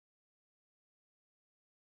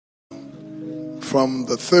from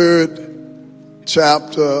the 3rd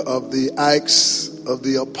chapter of the Acts of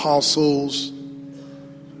the Apostles.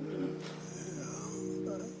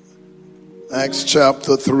 Acts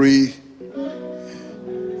chapter 3,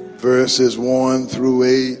 verses 1 through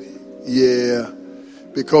 8. Yeah,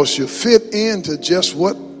 because you fit into just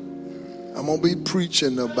what I'm going to be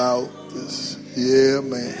preaching about. This. Yeah,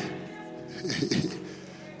 man.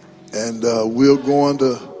 And we're going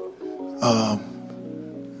to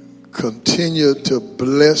continue to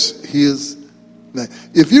bless his name.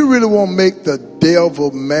 If you really want to make the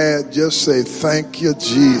devil mad, just say, thank you,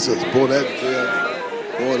 Jesus. Boy, that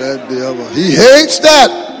devil, he hates that.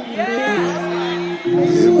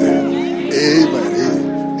 Amen.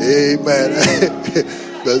 Amen.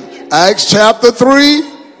 But Acts chapter 3,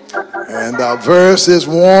 and our verses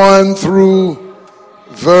 1 through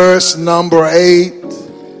verse number 8.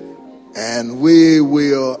 And we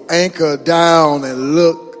will anchor down and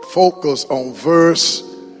focus on verse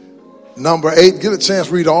number 8. Get a chance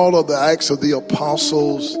to read all of the Acts of the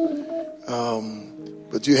Apostles.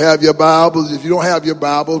 But you have your Bibles. If you don't have your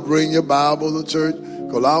Bible, bring your Bible to church.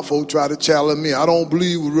 Because a lot of folks try to challenge me. I don't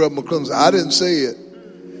believe with Reverend McClellan. I didn't say it.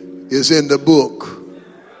 It's in the book.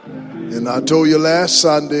 And I told you last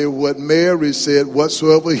Sunday what Mary said,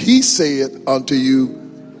 whatsoever he said unto you,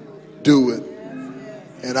 do it.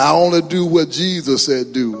 And I only do what Jesus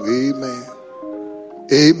said do. Amen.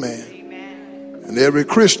 Amen. Amen. And every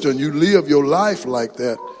Christian, you live your life like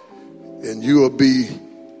that, and you'll be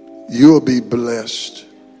blessed.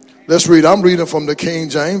 Let's read. I'm reading from the King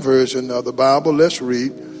James Version of the Bible. Let's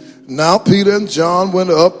read. Now Peter and John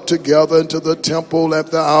went up together into the temple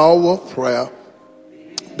at the hour of prayer,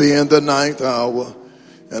 being the 9th hour.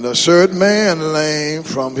 And a certain man lame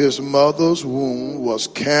from his mother's womb was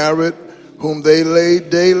carried, whom they laid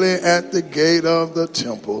daily at the gate of the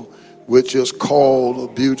temple, which is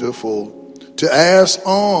called Beautiful, to ask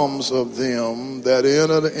alms of them that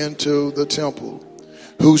entered into the temple.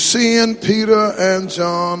 Who, seeing Peter and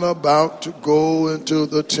John about to go into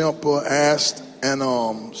the temple, asked an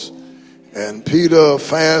alms. And Peter,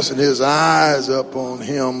 fastened his eyes upon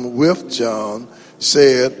him with John,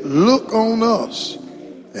 said, Look on us.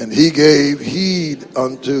 And he gave heed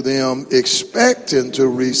unto them, expecting to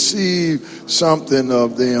receive something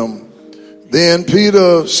of them. Then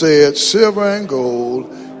Peter said, Silver and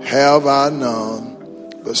gold have I none,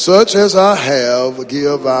 but such as I have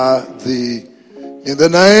give I thee. In the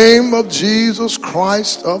name of Jesus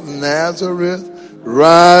Christ of Nazareth,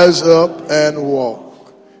 rise up and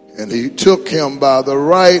walk. And he took him by the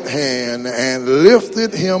right hand and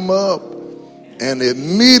lifted him up. And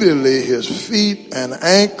immediately his feet and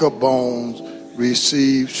ankle bones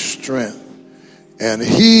received strength. And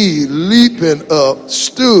he, leaping up,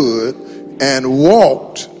 stood and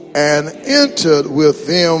walked and entered with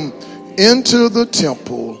them into the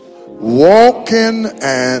temple, walking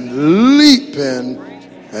and leaping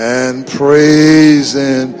and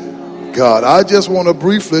praising God. I just want to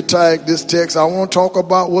briefly tag this text. I want to talk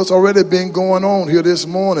about what's already been going on here this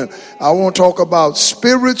morning. I want to talk about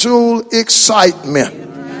spiritual excitement.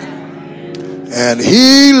 And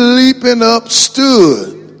he, leaping up,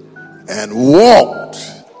 stood and walked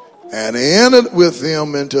and entered with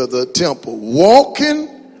them into the temple, walking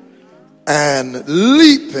and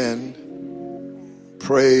leaping,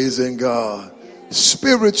 praising God.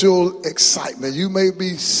 Spiritual excitement. You may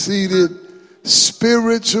be seated.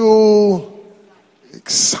 Spiritual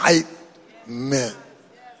excitement.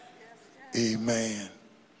 Amen.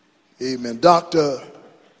 Amen. Dr.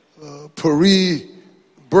 Paris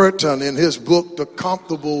Burton, in his book, The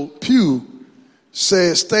Comfortable Pew,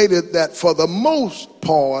 stated that for the most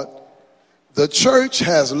part, the church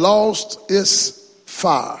has lost its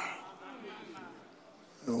fire.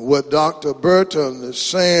 What Dr. Burton is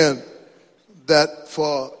saying, that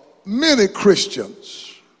for many Christians,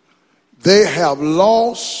 they have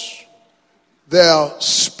lost their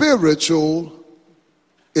spiritual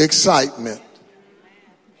excitement.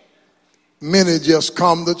 Many just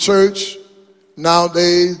come to church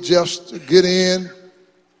nowadays just to get in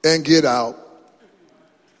and get out.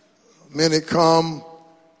 Many come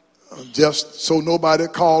just so nobody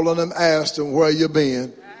call on them, ask them where you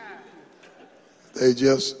been. They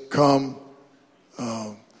just come.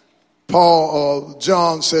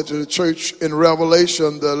 John said to the church in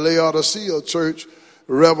Revelation, the Laodicea church,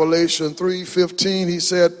 Revelation 3:15, he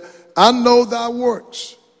said, I know thy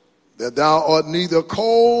works, that thou art neither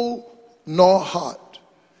cold nor hot.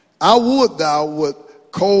 I would thou wert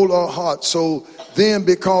cold or hot. So then,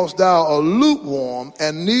 because thou art lukewarm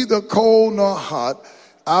and neither cold nor hot,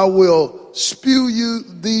 I will spew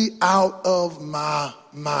thee out of my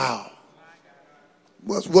mouth.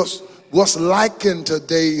 What's what's likened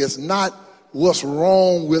today is not what's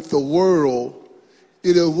wrong with the world.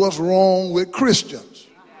 It is what's wrong with Christians.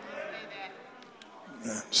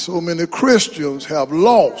 So many Christians have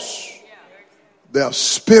lost their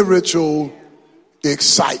spiritual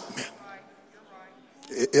excitement.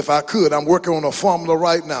 If I could, I'm working on a formula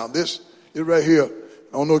right now. This is right here. I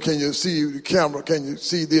don't know, can you see the camera? Can you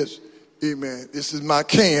see this? Amen. This is my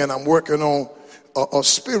can. I'm working on a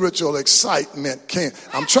spiritual excitement can.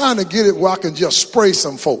 I'm trying to get it where I can just spray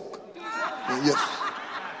some folk. Yes.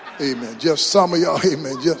 Amen. Just some of y'all,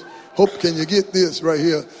 amen. Just hope, can you get this right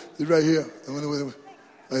here? This right here.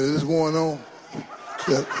 Is this going on?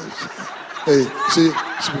 Yeah. Hey, see?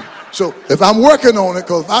 So if I'm working on it,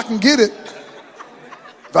 because if I can get it,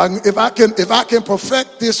 if I can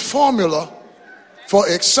perfect this formula for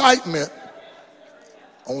excitement,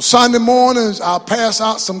 on Sunday mornings I'll pass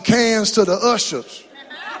out some cans to the ushers,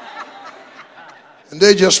 and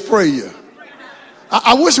they just spray you.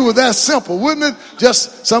 I wish it was that simple, wouldn't it?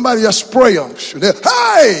 Just somebody just spray them.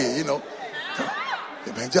 Hey, you know,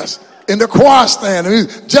 man, just in the choir stand,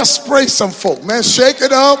 just spray some folk, man. Shake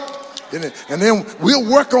it up, and then we'll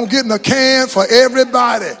work on getting a can for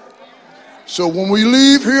everybody. So when we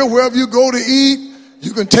leave here, wherever you go to eat,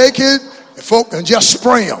 you can take it and folk can just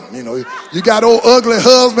spray them. You know, you got old ugly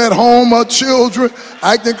husband at home or children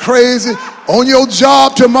acting crazy. On your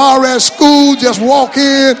job tomorrow at school, just walk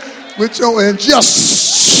in with your and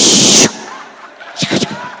just.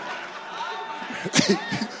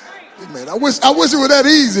 Man, I wish it were that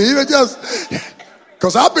easy. You know, just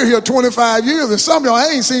because I've been here 25 years and some of y'all, I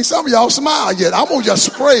ain't seen some of y'all smile yet. I'm gonna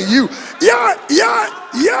just spray you. Yeah.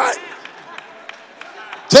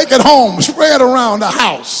 Take it home, spread around the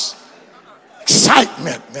house.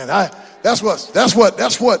 Excitement, man. That's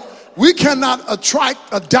what we cannot attract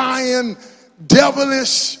a dying,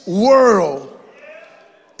 devilish world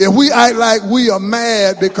if we act like we are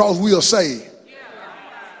mad because we are saved.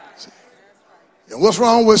 And what's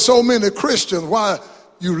wrong with so many Christians? Why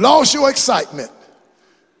you lost your excitement?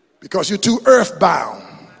 Because you're too earthbound.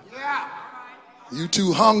 You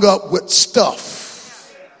too hung up with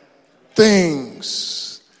stuff, things.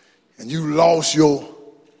 And you lost your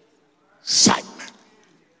excitement.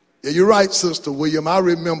 Yeah, you're right, Sister William. I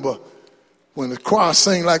remember when the choir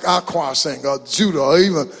sang like our choir sang, or Judah, or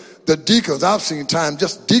even the deacons. I've seen times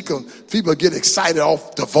just deacons, people get excited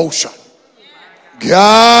off devotion. God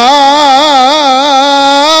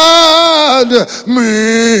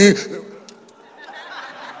me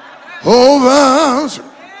over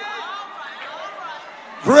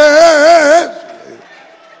praise.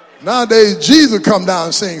 Nowadays, Jesus come down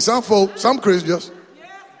and sing. Some folks, some Christians,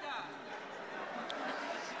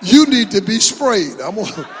 you need to be sprayed. I'm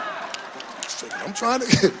trying to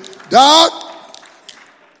get, Doc,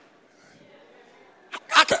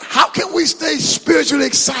 how can we stay spiritually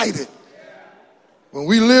excited when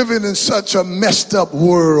we living in such a messed up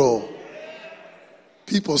world?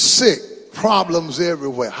 People sick, problems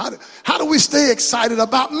everywhere. How do we stay excited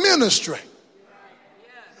about ministry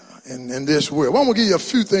in this world? Well, I'm gonna give you a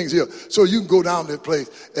few things here so you can go down to this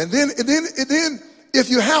place. And then if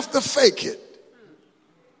you have to fake it,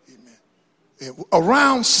 amen,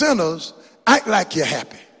 around sinners, act like you're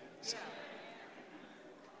happy.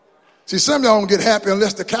 See, some of y'all don't get happy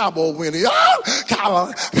unless the cowboy win.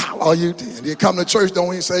 Cowboy, you did. And you come to church, don't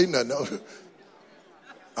even say nothing. No.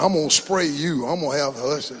 I'm gonna spray you. I'm gonna have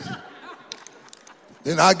us.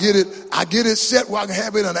 Then I get it set where I can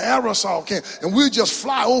have it in an aerosol can. And we'll just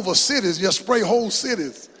fly over cities, just spray whole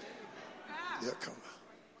cities. Yeah, come on.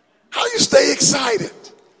 How you stay excited?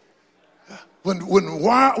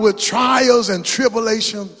 With trials and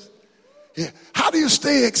tribulations. Yeah. How do you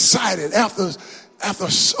stay excited after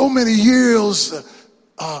so many years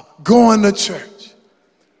going to church?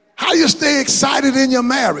 How do you stay excited in your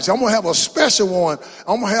marriage? I'm going to have a special one.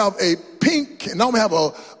 I'm going to have a pink, and I'm going to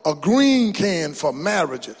have a green can for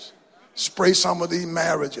marriages. Spray some of these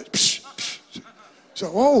marriages. Psh, psh, psh.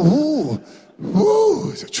 So,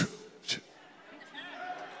 is it true?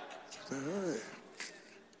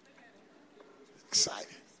 Excited.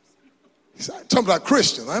 Talking about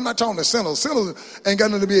Christians. I'm not talking to sinners. Sinners ain't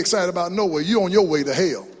got nothing to be excited about nowhere. You on your way to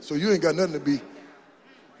hell. So you ain't got nothing to be.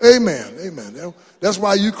 Amen. Amen. That's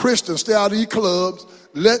why you Christians stay out of these clubs.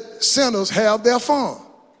 Let sinners have their fun.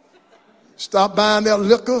 Stop buying their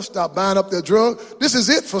liquor. Stop buying up their drugs. This is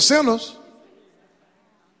it for sinners.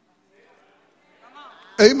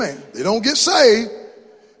 Amen. They don't get saved.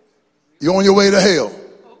 You're on your way to hell.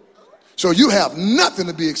 So you have nothing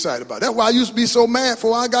to be excited about. That's why I used to be so mad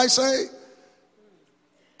before I got saved.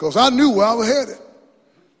 Because I knew where I was headed.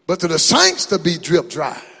 But to the saints to be drip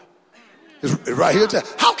dry. It's right here.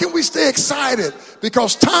 How can we stay excited?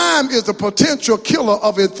 Because time is the potential killer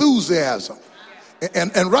of enthusiasm.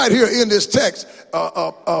 And right here in this text,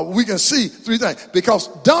 we can see three things. Because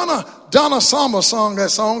Donna Summer sung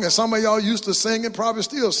that song, and some of y'all used to sing it, probably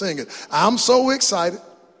still sing it. I'm so excited.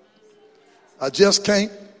 I just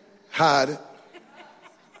can't hide it.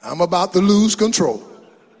 I'm about to lose control.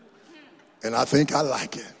 And I think I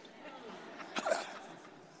like it.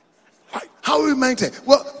 How do we maintain?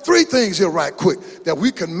 Well, three things here right quick that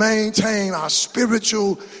we can maintain our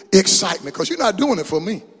spiritual excitement, because you're not doing it for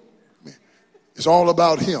me. It's all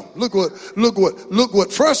about him. Look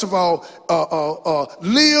what, first of all,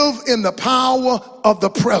 live in the power of the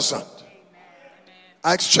present.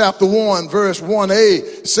 Acts chapter 1, verse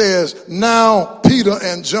 1a says, now Peter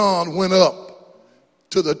and John went up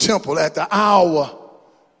to the temple at the hour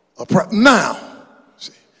of prayer. Now,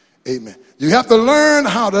 see, amen. You have to learn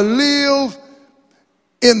how to live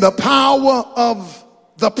in the power of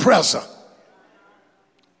the present.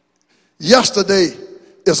 Yesterday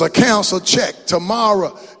is a canceled check.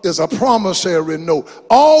 Tomorrow is a promissory note.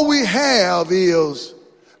 All we have is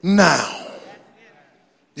now.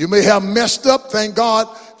 You may have messed up, thank God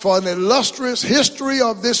for an illustrious history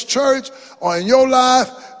of this church or in your life,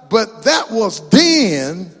 but that was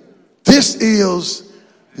then. This is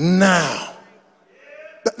now.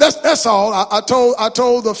 That's all. I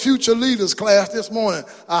told the future leaders class this morning,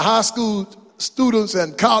 our high school students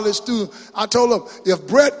and college students, I told them, if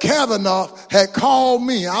Brett Kavanaugh had called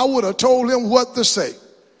me, I would have told him what to say.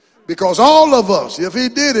 Because all of us, if he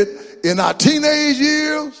did it in our teenage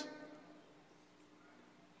years,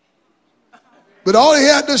 but all he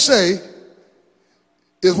had to say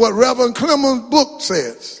is what Reverend Clemens' book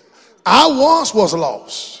says. I once was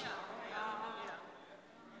lost,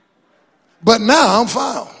 but now I'm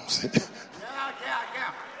found.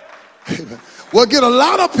 Well, get a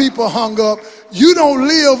lot of people hung up. You don't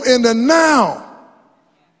live in the now.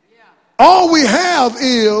 All we have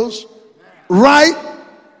is right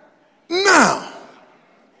now.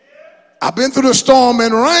 I've been through the storm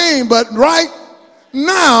and rain, but right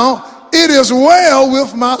now it is well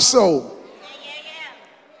with my soul.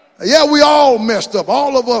 Yeah, we all messed up.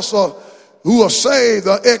 All of us who are saved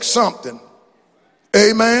are ex something.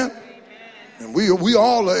 Amen. And we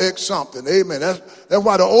all are ex something. Amen. That's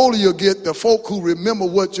why the older you get, the folk who remember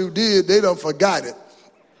what you did, they done forgot it.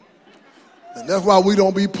 And that's why we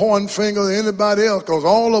don't be pointing fingers at anybody else, because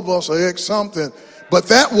all of us are ex something. But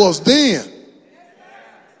that was then.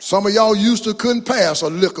 Some of y'all used to couldn't pass a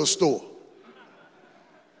liquor store.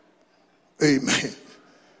 Amen.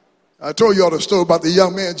 I told y'all the story about the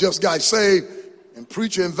young man just got saved, and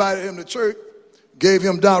preacher invited him to church, gave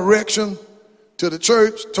him direction to the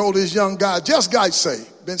church, told this young guy, just got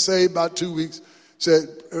saved, been saved about 2 weeks, said,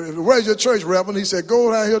 where's your church, Reverend? He said,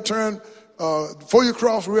 go down here, turn, before you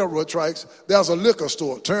cross railroad tracks, there's a liquor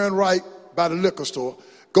store. Turn right by the liquor store.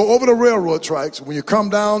 Go over the railroad tracks. When you come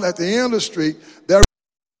down at the end of the street, there's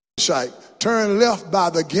a shack. Turn left by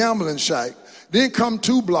the gambling shack. Then come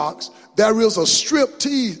 2 blocks. There is a strip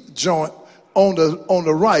tease joint on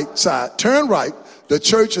the right side. Turn right. The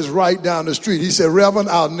church is right down the street. He said, Reverend,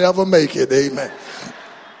 I'll never make it. Amen.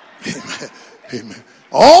 Amen. Amen.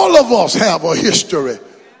 All of us have a history.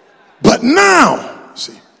 But now,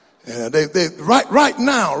 see, and they right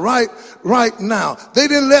now, they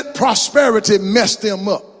didn't let prosperity mess them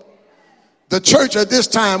up. The church at this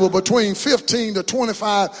time was between 15 to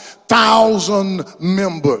 25,000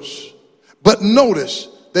 members. But notice,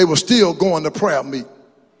 they were still going to prayer meeting.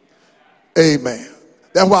 Amen.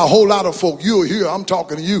 That's why a whole lot of folk, you're here, I'm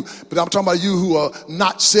talking to you, but I'm talking about you who are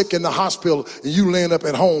not sick in the hospital and you laying up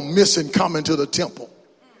at home missing coming to the temple.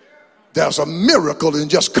 There's a miracle in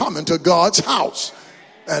just coming to God's house.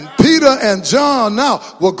 And Peter and John now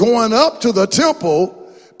were going up to the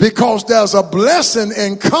temple because there's a blessing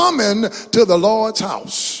in coming to the Lord's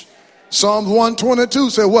house. Psalms 122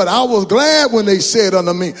 said what? I was glad when they said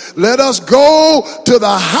unto me, let us go to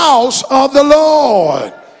the house of the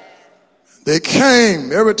Lord. They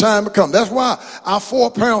came every time it come. That's why our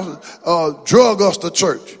foreparents drug us to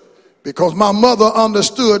church, because my mother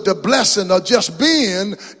understood the blessing of just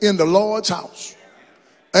being in the Lord's house.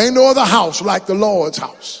 Ain't no other house like the Lord's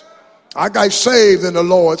house. I got saved in the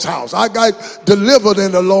Lord's house. I got delivered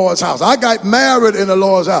in the Lord's house. I got married in the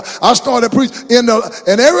Lord's house. I started preaching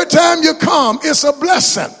and every time you come, it's a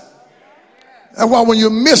blessing. That's why when you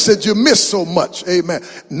miss it, you miss so much. Amen.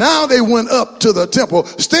 Now they went up to the temple.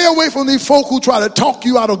 Stay away from these folk who try to talk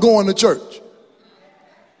you out of going to church.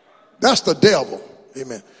 That's the devil.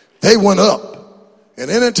 Amen. They went up. And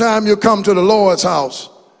anytime you come to the Lord's house,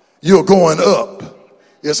 you're going up.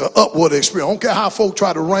 It's an upward experience. I don't care how folk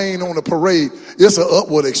try to rain on the parade. It's an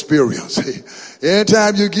upward experience.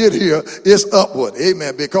 Anytime you get here, it's upward.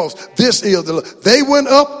 Amen. Because this is they went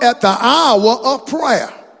up at the hour of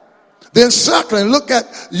prayer. Then secondly,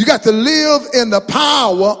 you got to live in the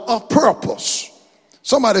power of purpose.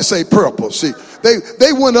 Somebody say purpose. See,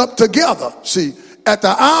 they went up together. See, at the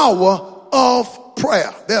hour of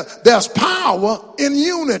prayer. There's power in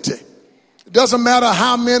unity. It doesn't matter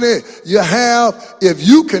how many you have. If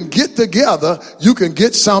you can get together, you can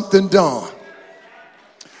get something done.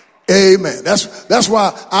 Amen. That's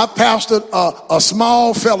why I pastored a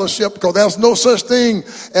small fellowship, because there's no such thing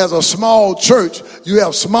as a small church. You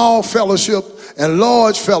have small fellowship and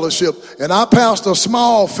large fellowship. And I pastored a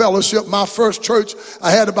small fellowship. My first church,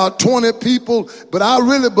 I had about 20 people, but I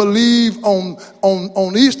really believe on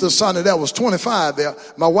Easter Sunday there was 25 there.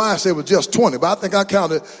 My wife said it was just 20, but I think I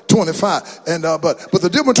counted 25. And but the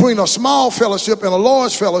difference between a small fellowship and a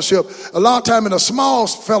large fellowship, a lot of time in a small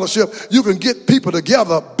fellowship you can get people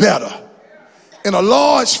together better. In a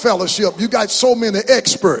large fellowship you got so many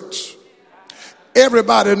experts.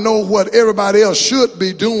 Everybody know what everybody else should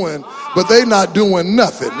be doing, but they not doing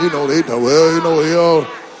nothing. They know, well,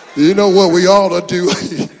 you know what we ought to do.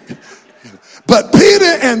 But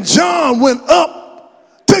Peter and John went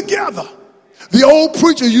up together. The old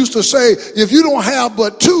preacher used to say, if you don't have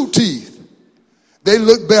but two teeth, they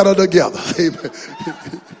look better together.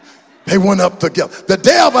 They went up together. The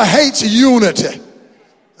devil hates unity.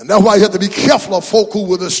 And that's why you have to be careful of folk who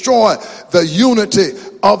will destroy the unity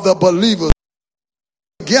of the believers.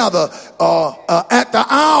 Together at the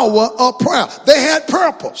hour of prayer. They had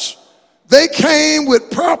purpose. They came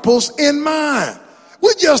with purpose in mind.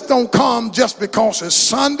 We just don't come just because it's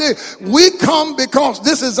Sunday. We come because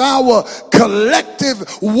this is our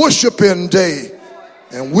collective worshiping day.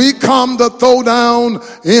 And we come to throw down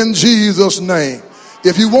in Jesus' name.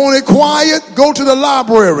 If you want it quiet, go to the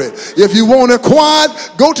library. If you want it quiet,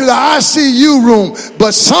 go to the ICU room.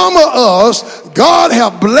 But some of us, God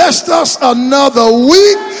have blessed us another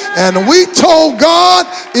week, and we told God,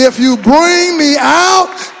 if you bring me out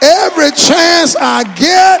every chance I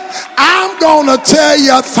get, I'm going to tell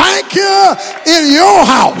you thank you in your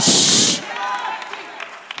house.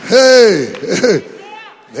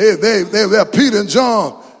 Peter and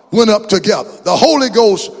John went up together. The Holy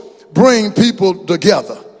Ghost bring people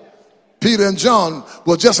together. Peter and John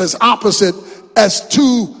were just as opposite as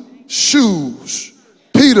two shoes.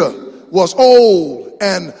 Peter was old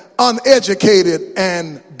and uneducated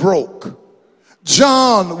and broke.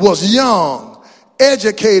 John was young,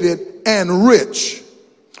 educated, and rich.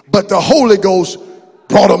 But the Holy Ghost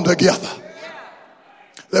brought them together.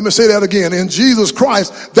 Let me say that again. In Jesus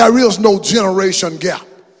Christ, there is no generation gap.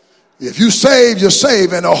 If you save, you're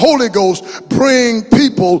saved, and the Holy Ghost bring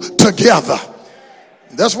people together.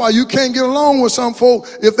 That's why you can't get along with some folk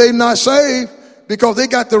if they're not saved, because they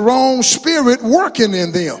got the wrong spirit working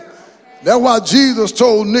in them. That's why Jesus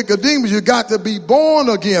told Nicodemus, you got to be born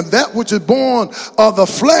again. That which is born of the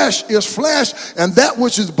flesh is flesh, and that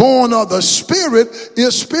which is born of the spirit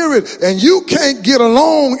is spirit. And you can't get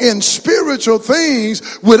along in spiritual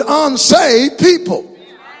things with unsaved people.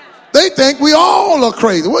 They think we all are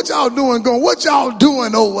crazy. What y'all doing going? What y'all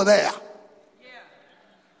doing over there?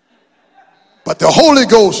 But the Holy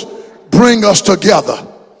Ghost bring us together.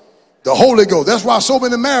 The Holy Ghost. That's why so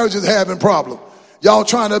many marriages having problems. Y'all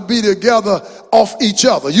trying to be together off each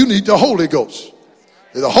other. You need the Holy Ghost.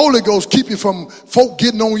 The Holy Ghost keep you from folk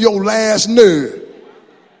getting on your last nerve.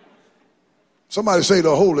 Somebody say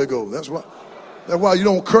the Holy Ghost. That's why you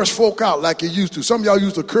don't curse folk out like you used to. Some of y'all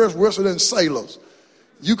used to curse worse than sailors.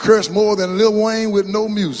 You curse more than Lil Wayne with no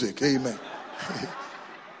music. Amen.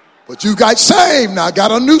 But you got saved now.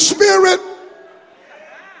 Got a new spirit.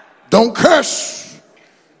 Don't curse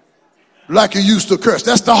like you used to curse.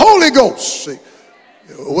 That's the Holy Ghost. See,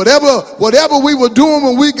 whatever we were doing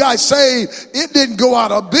when we got saved, it didn't go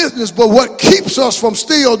out of business. But what keeps us from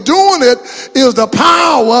still doing it is the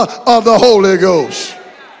power of the Holy Ghost.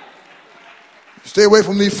 Stay away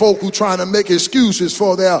from these folk who trying to make excuses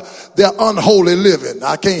for their unholy living.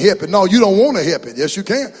 I can't help it. No, you don't want to help it. Yes, you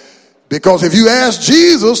can. Because if you ask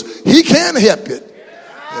Jesus, he can help it.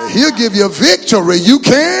 He'll give you victory. You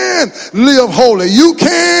can live holy. You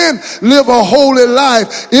can live a holy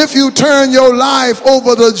life if you turn your life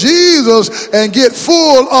over to Jesus and get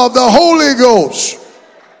full of the Holy Ghost.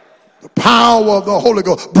 The power of the Holy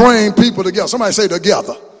Ghost bring people together. Somebody say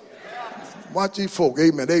together. Watch these folk,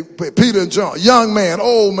 amen. Peter and John, young man,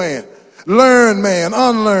 old man, learned man,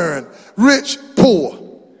 unlearned, rich, poor.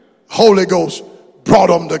 Holy Ghost brought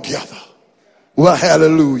them together. Well,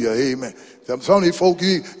 hallelujah, amen. Some of these folk,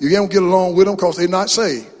 you don't get along with them because they're not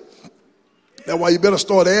saved. That's why you better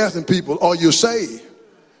start asking people, are you saved?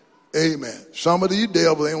 Amen. Some of these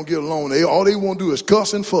devils, they don't get along. All they want to do is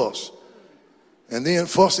cuss and fuss. And then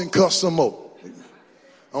fuss and cuss some more. I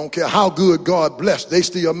don't care how good God bless, they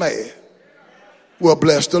still mad. Well,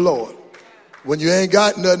 bless the Lord. When you ain't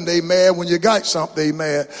got nothing, they mad. When you got something, they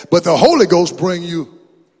mad. But the Holy Ghost bring you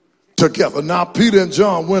together. Now, Peter and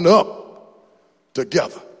John went up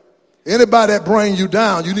together. Anybody that bring you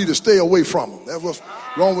down, you need to stay away from them. That's what's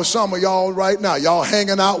wrong with some of y'all right now. Y'all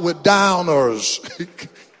hanging out with downers,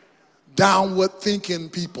 downward thinking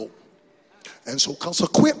people. And so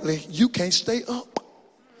consequently, you can't stay up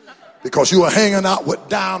because you are hanging out with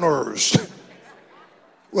downers.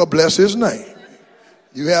 Well, bless his name.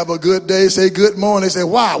 You have a good day, say good morning. They say,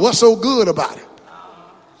 wow, what's so good about it?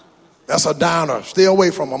 That's a downer. Stay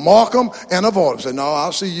away from them. Mark them and avoid them. Say, no,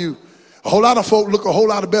 I'll see you. A whole lot of folk look a whole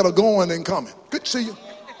lot better going than coming. Good to see you.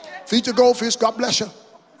 Feed your goldfish. God bless you.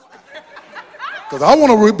 Because I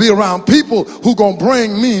want to be around people who going to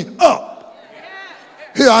bring me up.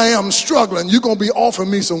 Here I am struggling. You're going to be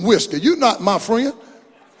offering me some whiskey. You're not my friend.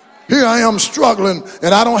 Here I am struggling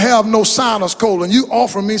and I don't have no sinus cold and you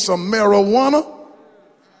offer me some marijuana.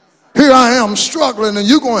 Here I am struggling and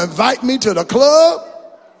you're going to invite me to the club.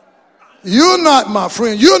 You're not my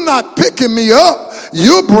friend. You're not picking me up.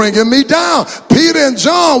 You're bringing me down. Peter and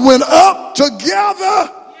John went up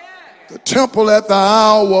together. The temple at the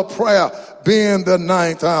hour of prayer, being the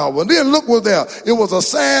 9th hour. And then look what's there. It was a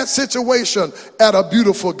sad situation at a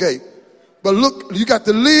beautiful gate. But look, you got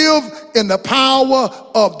to live in the power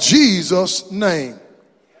of Jesus' name.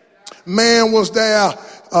 Man was there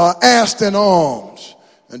asked in arms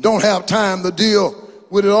and don't have time to deal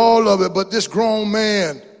with it, all of it. But this grown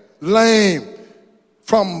man, lame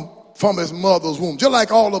from his mother's womb, just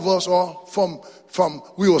like all of us are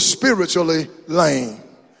we were spiritually lame.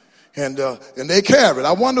 And they carried.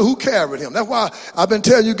 I wonder who carried him. That's why I've been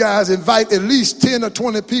telling you guys, invite at least 10 or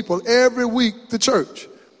 20 people every week to church.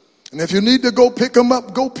 And if you need to go pick them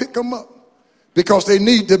up, go pick them up. Because they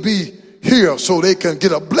need to be here so they can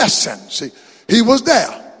get a blessing. See, he was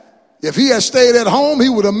there. If he had stayed at home, he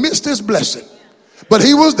would have missed his blessing. But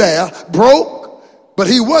he was there, broke, but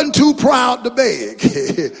he wasn't too proud to beg.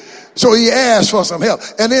 So he asked for some help.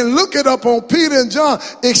 And then look it up on Peter and John,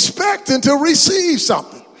 expecting to receive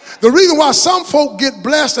something. The reason why some folk get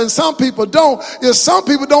blessed and some people don't is some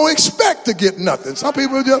people don't expect to get nothing. Some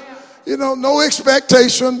people just, no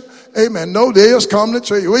expectation. Amen. No, they just come to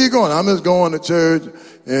church. Where you going? I'm just going to church.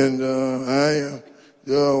 And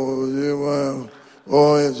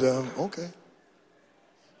okay.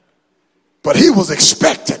 But he was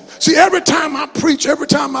expecting. See, every time I preach, every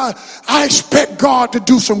time I expect God to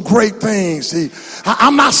do some great things. See,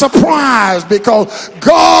 I'm not surprised because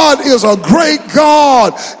God is a great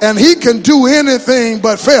God and he can do anything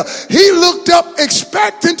but fail. He looked up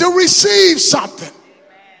expecting to receive something.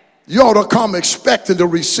 You ought to come expecting to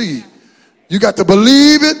receive. You got to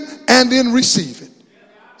believe it and then receive it.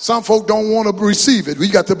 Some folk don't want to receive it. We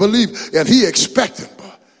got to believe. And he expected.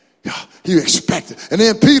 Yeah, he expected. And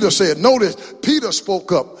then Peter said, notice, Peter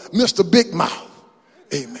spoke up, Mr. Big Mouth.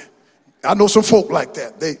 Amen. I know some folk like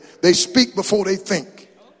that. They speak before they think.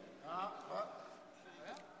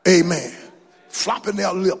 Amen. Flopping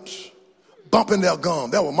their lips, bumping their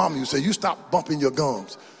gums. That's what Mama used to say. You stop bumping your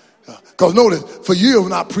gums. Because notice, for years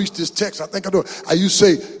when I preached this text, I used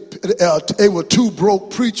to say they were two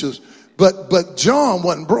broke preachers, but John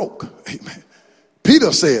wasn't broke. Amen.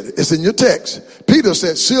 Peter said, it's in your text. Peter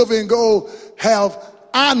said, silver and gold have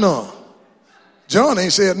I none. John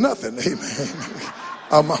ain't said nothing. Amen.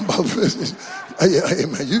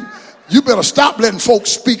 Amen. You better stop letting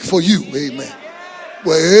folks speak for you. Amen.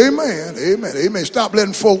 Well, amen. Stop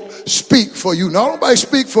letting folk speak for you. Not nobody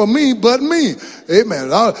speak for me but me. Amen.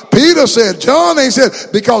 Peter said, John ain't said,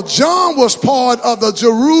 because John was part of the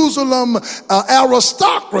Jerusalem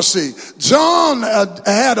aristocracy. John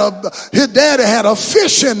his daddy had a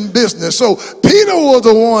fishing business. So Peter was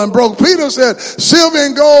the one broke. Peter said, silver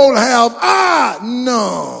and gold have I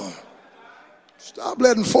none. Stop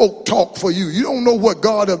letting folk talk for you. You don't know what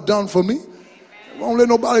God have done for me. Don't let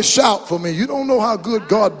nobody shout for me. You don't know how good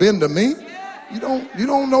God been to me. You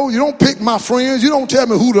don't know. You don't pick my friends. You don't tell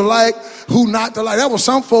me who to like, who not to like. That was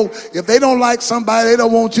some folk. If they don't like somebody, they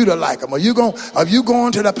don't want you to like them. Are you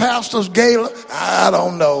going to the pastor's gala? I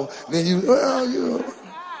don't know. Then you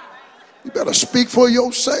better speak for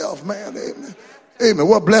yourself, man. Amen. Amen.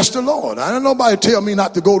 Well, bless the Lord. I don't nobody tell me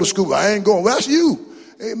not to go to school. I ain't going. Well, that's you.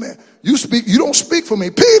 Amen. You don't speak for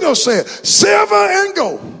me. Peter said, silver and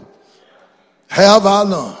gold have I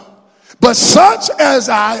none. But such as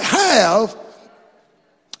I have,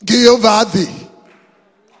 give I thee.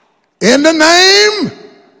 In the name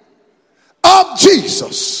of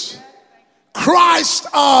Jesus, Christ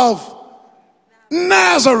of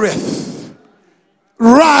Nazareth,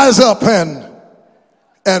 rise up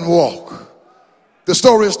and walk. The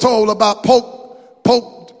story is told about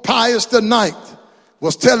Pope Pius IX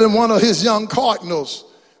was telling one of his young cardinals,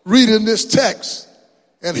 reading this text,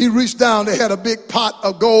 and he reached down, they had a big pot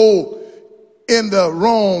of gold in the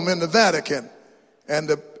Rome, in the Vatican, and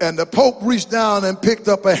the Pope reached down and picked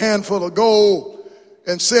up a handful of gold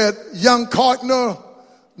and said, young cardinal,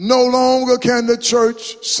 no longer can the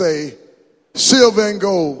church say, silver and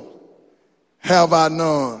gold have I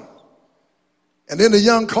none. And then the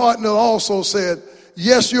young cardinal also said,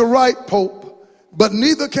 yes, you're right, Pope, but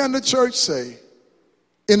neither can the church say,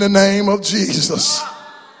 in the name of Jesus,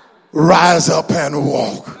 rise up and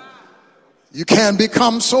walk. You can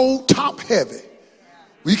become so top heavy.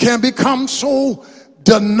 We can become so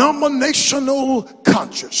denominational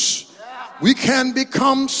conscious. We can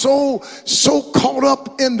become so caught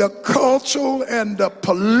up in the cultural and the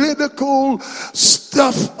political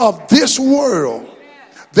stuff of this world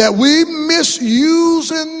that we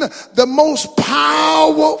misusing the most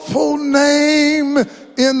powerful name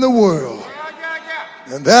in the world.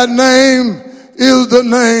 And that name is the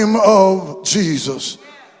name of Jesus.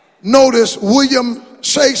 Notice William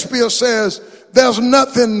Shakespeare says, there's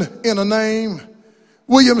nothing in a name.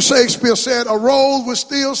 William Shakespeare said, a rose would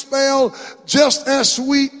still smell just as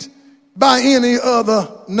sweet by any other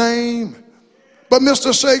name. But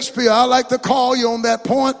Mr. Shakespeare, I like to call you on that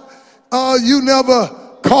point. You never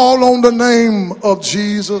call on the name of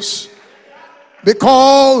Jesus,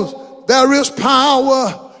 because there is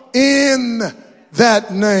power in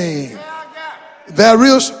that name. There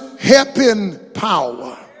is helping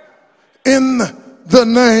power in the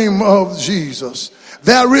name of Jesus.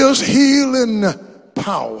 There is healing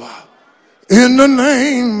power in the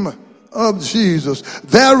name of Jesus.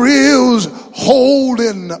 There is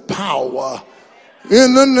holding power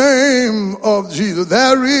in the name of Jesus.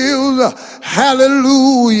 There is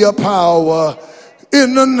hallelujah power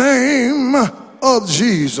in the name of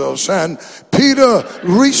Jesus. And Peter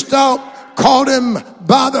reached out, caught him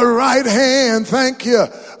by the right hand. Thank you,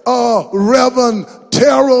 Reverend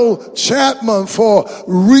Terrell Chapman, for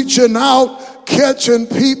reaching out, catching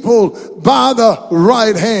people by the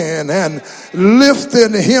right hand and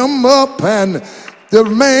lifting him up. And the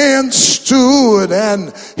man stood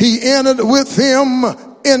and he entered with him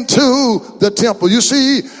into the temple. You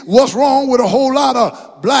see, what's wrong with a whole lot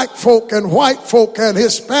of black folk and white folk and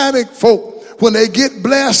Hispanic folk? When they get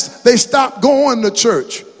blessed, they stop going to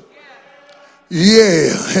church.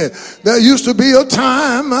 Yeah, there used to be a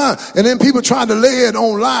time, and then people tried to lay it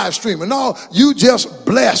on live streaming. No, you just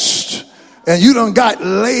blessed, and you done got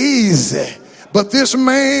lazy. But this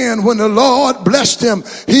man, when the Lord blessed him,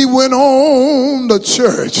 he went on to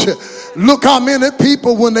church. Look how many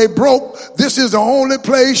people, when they broke, this is the only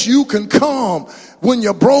place you can come when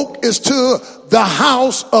you're broke, is to the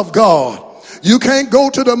house of God. You can't go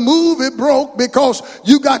to the movie broke because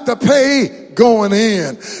you got to pay going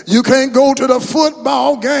in. You can't go to the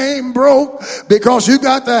football game broke because you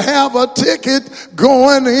got to have a ticket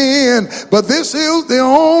going in. But this is the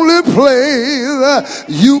only place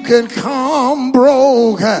you can come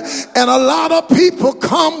broke. And a lot of people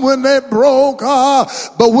come when they're broke,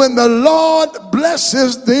 but when the Lord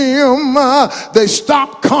blesses them, they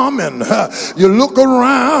stop coming. You look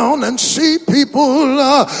around and see people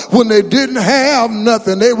when they didn't have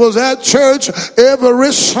nothing. They was at church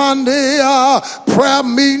every Sunday, prayer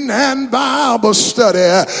meeting and Bible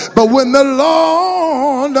study. But when the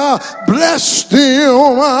Lord blessed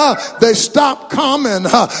them, they stopped coming.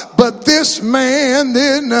 But this man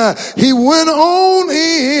then, he went on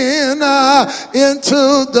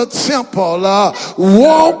into the temple,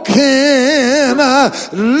 walking,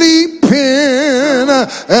 leaping,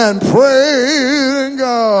 and praising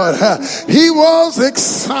God. He was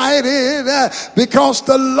excited because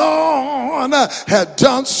the Lord had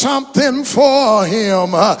done something for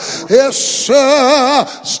him. Yes, sir.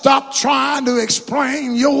 Stop trying to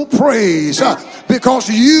explain your praise because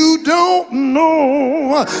you don't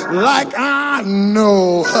know like I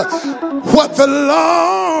know what the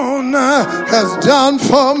Lord has done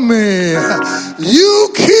for me. You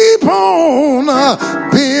keep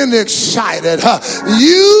on being excited.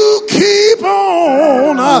 You keep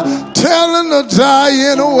on telling the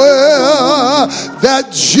dying world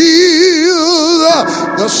that Jesus,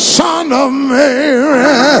 the Son of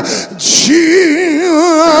Mary, Jesus,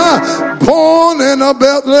 born in in a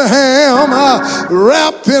Bethlehem,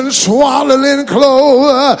 wrapped in swaddling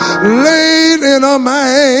clothes, laid in a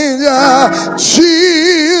manger. Jesus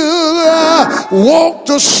walked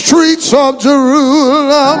the streets of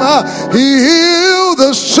Jerusalem. He healed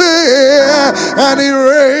the sick and he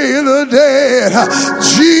raised the dead.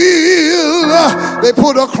 Jesus, they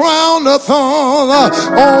put a crown of thorns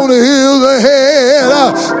on his head,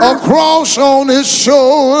 a cross on his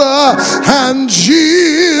shoulder, and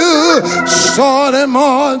Jesus started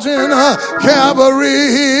marching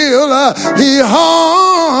Calvary Hill. He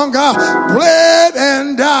hung, bled,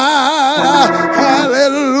 and died.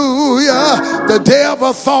 Hallelujah. The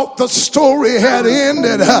devil thought the story had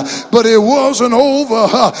ended, but it wasn't over.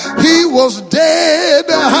 He was dead,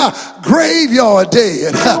 graveyard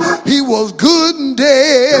dead. He was good and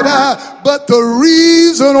dead, but the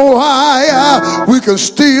reason why we can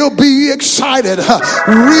still be excited,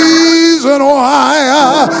 reason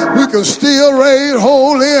why we can still raise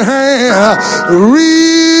holy hands,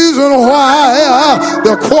 reason why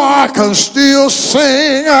the choir can still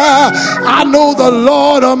sing, I know the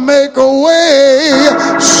Lord will make a way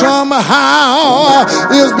somehow,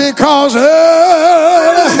 is because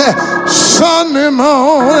early Sunday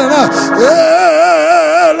morning,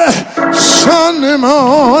 early Sunday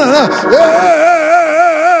morning, early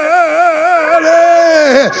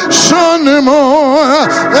Sunday morning,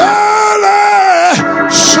 early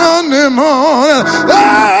Sunday morning,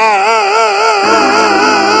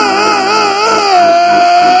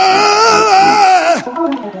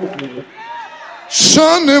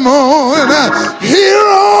 Sunday morning, he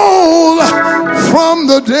rose from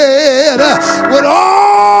the dead with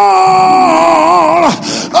all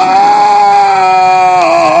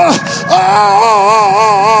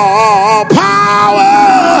power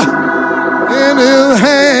in his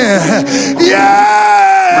hand.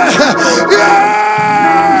 Yeah,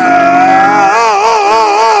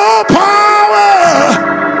 power.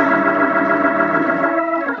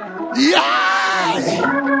 Yeah.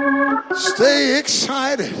 Stay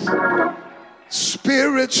excited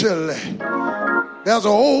spiritually. There's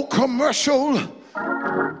an old commercial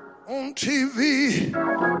on TV.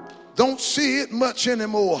 Don't see it much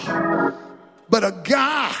anymore. But a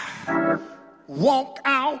guy walked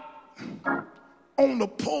out on the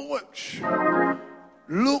porch,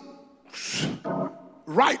 looks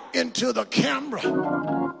right into the camera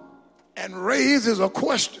and raises a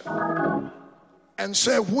question and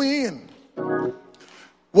said, when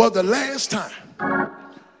was the last time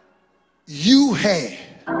you had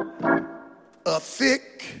a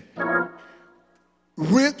thick,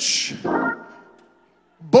 rich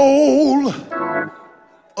bowl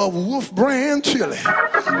of Wolf Brand chili?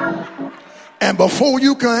 And before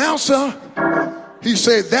you can answer, he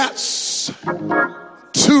said, that's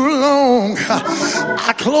too long.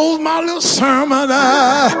 I closed my little sermon.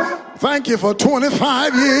 Thank you for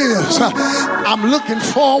 25 years. I'm looking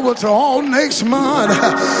forward to all next month.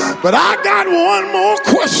 But I got one more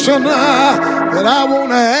question that I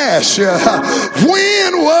want to ask you.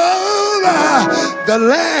 When was the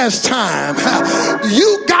last time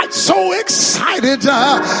you got so excited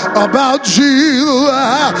about Jesus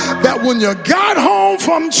that when you got home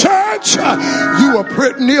from church, you were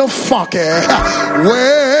pretty near funky?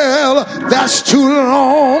 Well, that's too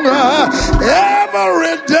long.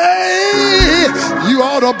 Every day you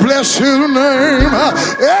ought to bless his name.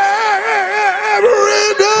 Every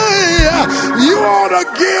day you ought to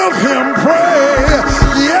give him praise.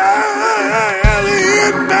 Yeah,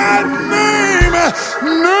 in that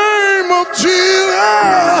name of Jesus,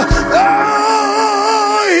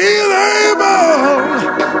 he's able.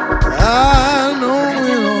 I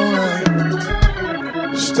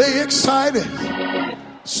know. Stay excited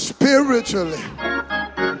spiritually.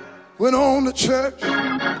 Went on to church.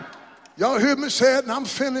 Y'all heard me say it, and I'm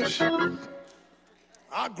finished.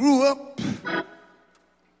 I grew up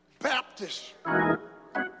Baptist,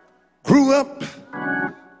 grew up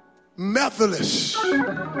Methodist,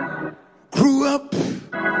 grew up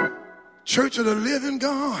Church of the Living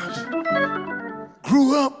God,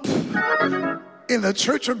 grew up in the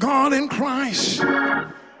Church of God in Christ.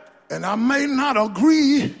 And I may not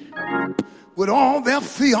agree with all their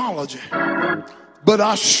theology, but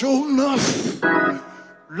I sure enough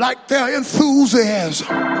like their enthusiasm.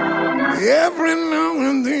 Every now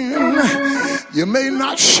and then, you may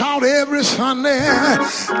not shout every Sunday.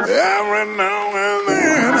 Every now and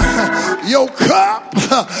then, your cup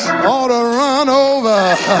ought to run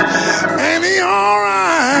over. Ain't he all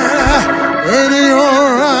right? Ain't he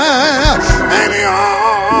all right? Ain't he all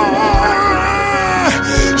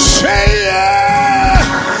right? Say yeah,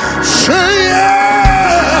 say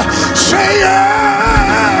yeah, say yeah.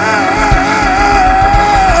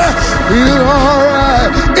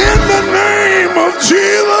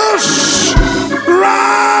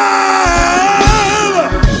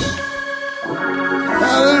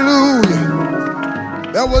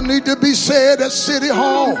 what need to be said at City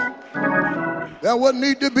Hall. That what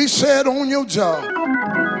need to be said on your job.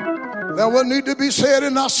 That what need to be said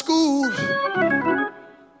in our schools.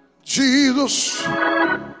 Jesus,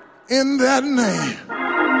 in that name,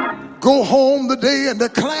 go home today and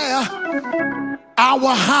declare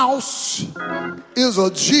our house is a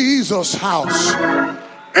Jesus house.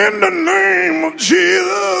 In the name of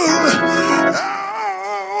Jesus,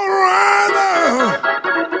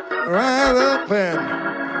 rise up and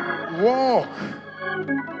walk.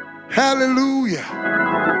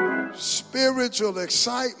 Hallelujah. Spiritual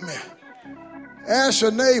excitement. Ask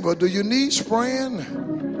your neighbor, do you need spraying?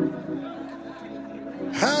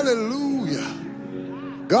 Hallelujah.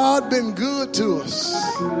 God been good to us.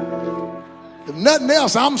 If nothing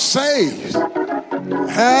else, I'm saved.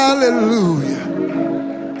 Hallelujah.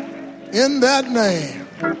 In that name,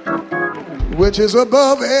 which is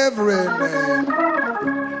above every name.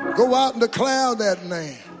 Go out and declare that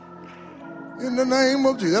name. In the name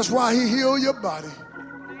of Jesus. That's why he healed your body.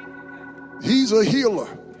 He's a healer.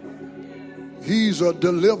 He's a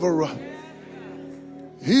deliverer.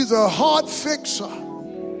 He's a heart fixer.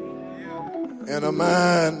 And a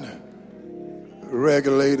mind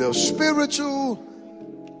regulator. Spiritual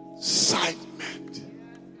sight.